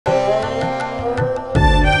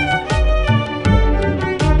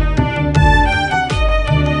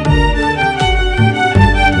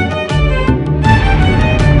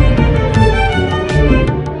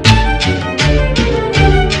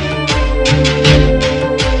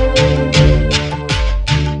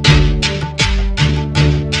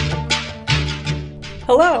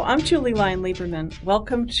I'm Julie Lyonn Lieberman.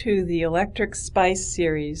 Welcome to the Electric Spice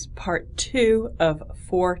series, part 2 of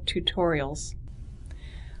 4 tutorials.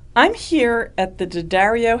 I'm here at the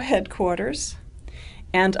D'Addario headquarters,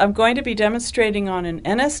 and I'm going to be demonstrating on an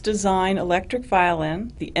NS Design electric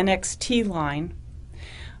violin, the NXT line.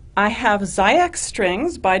 I have Zyx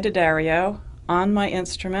strings by D'Addario on my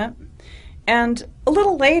instrument, and a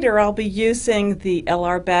little later I'll be using the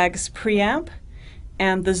LR Bags preamp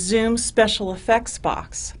and the Zoom special effects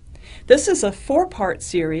box. This is a 4-part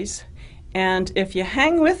series, and if you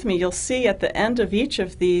hang with me, you'll see at the end of each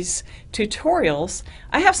of these tutorials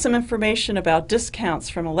I have some information about discounts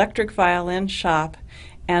from Electric Violin Shop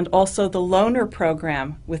and also the Loaner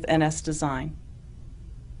program with NS Design.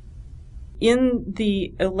 In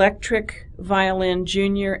the electric violin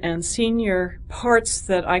junior and senior parts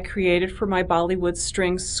that I created for my Bollywood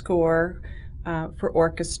Strings score for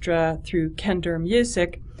orchestra through Kendor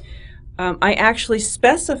Music, I actually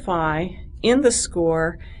specify in the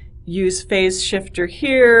score, use phase shifter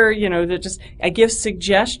here, I give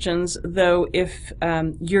suggestions, though if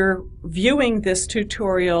you're viewing this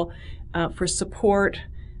tutorial for support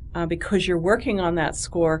because you're working on that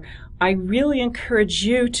score, I really encourage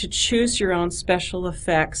you to choose your own special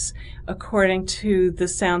effects according to the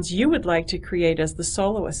sounds you would like to create as the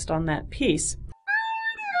soloist on that piece.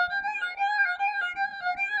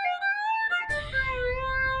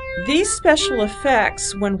 These special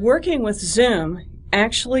effects, when working with Zoom,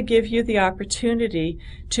 actually give you the opportunity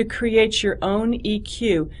to create your own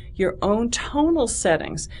EQ, your own tonal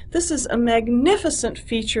settings. This is a magnificent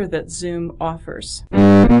feature that Zoom offers.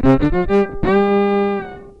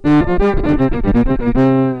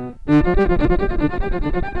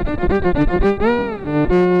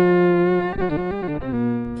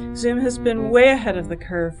 Zoom has been way ahead of the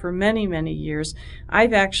curve for many, many years.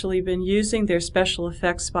 I've actually been using their special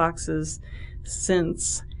effects boxes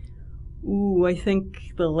since, I think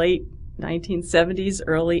the late 1970s,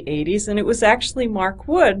 early 80s, and it was actually Mark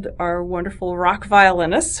Wood, our wonderful rock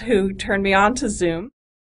violinist, who turned me on to Zoom.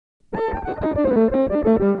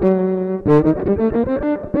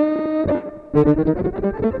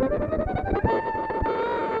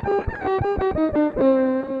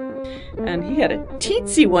 And he had a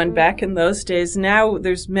teensy one back in those days. Now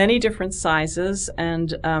there's many different sizes,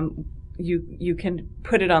 and you can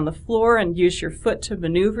put it on the floor and use your foot to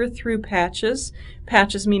maneuver through patches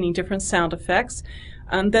meaning different sound effects.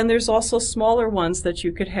 And then there's also smaller ones that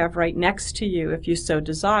you could have right next to you if you so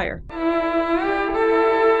desire.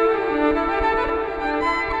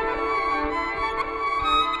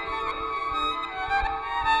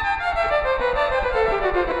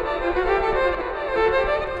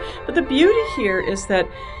 But the beauty here is that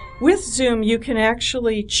with Zoom you can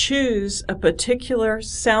actually choose a particular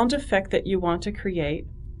sound effect that you want to create,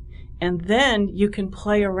 and then you can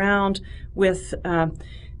play around with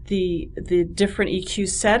the different EQ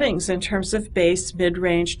settings in terms of bass,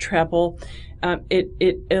 mid-range, treble.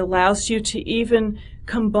 It allows you to even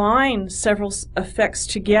combine several effects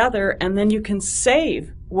together, and then you can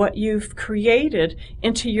save what you've created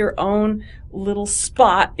into your own little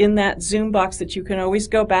spot in that Zoom box that you can always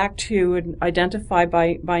go back to and identify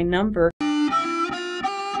by number.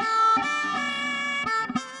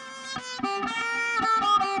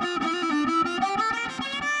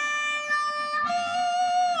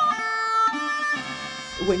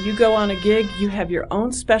 When you go on a gig, you have your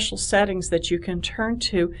own special settings that you can turn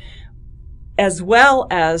to, as well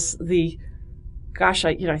as the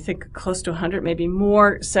I think close to 100, maybe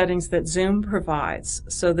more settings that Zoom provides.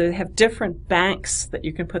 So they have different banks that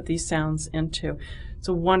you can put these sounds into. It's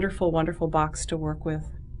a wonderful, wonderful box to work with.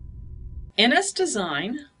 NS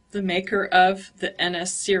Design, the maker of the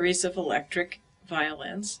NS series of electric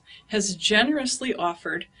violins, has generously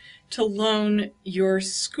offered to loan your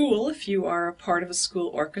school, if you are a part of a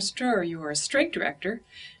school orchestra or you are a string director,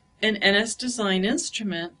 an NS Design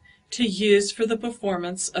instrument to use for the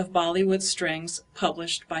performance of Bollywood Strings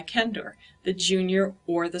published by Kendor, the junior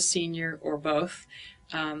or the senior or both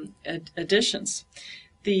editions.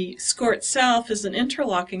 The score itself is an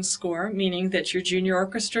interlocking score, meaning that your junior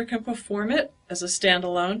orchestra can perform it as a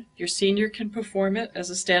standalone, your senior can perform it as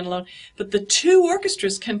a standalone, but the two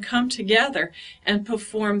orchestras can come together and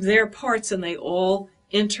perform their parts, and they all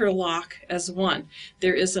interlock as one.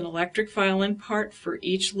 There is an electric violin part for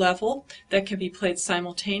each level that can be played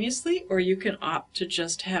simultaneously, or you can opt to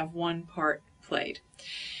just have one part played.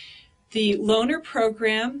 The Loaner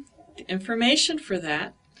program, the information for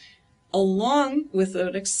that, along with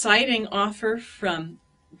an exciting offer from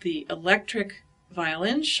the Electric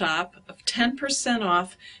Violin Shop of 10%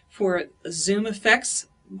 off for a Zoom effects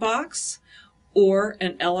box or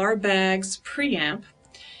an LR Bags preamp,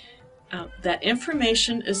 That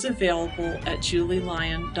information is available at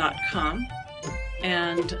julielyon.com,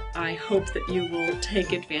 and I hope that you will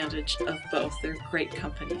take advantage of both. They're great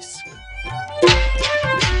companies.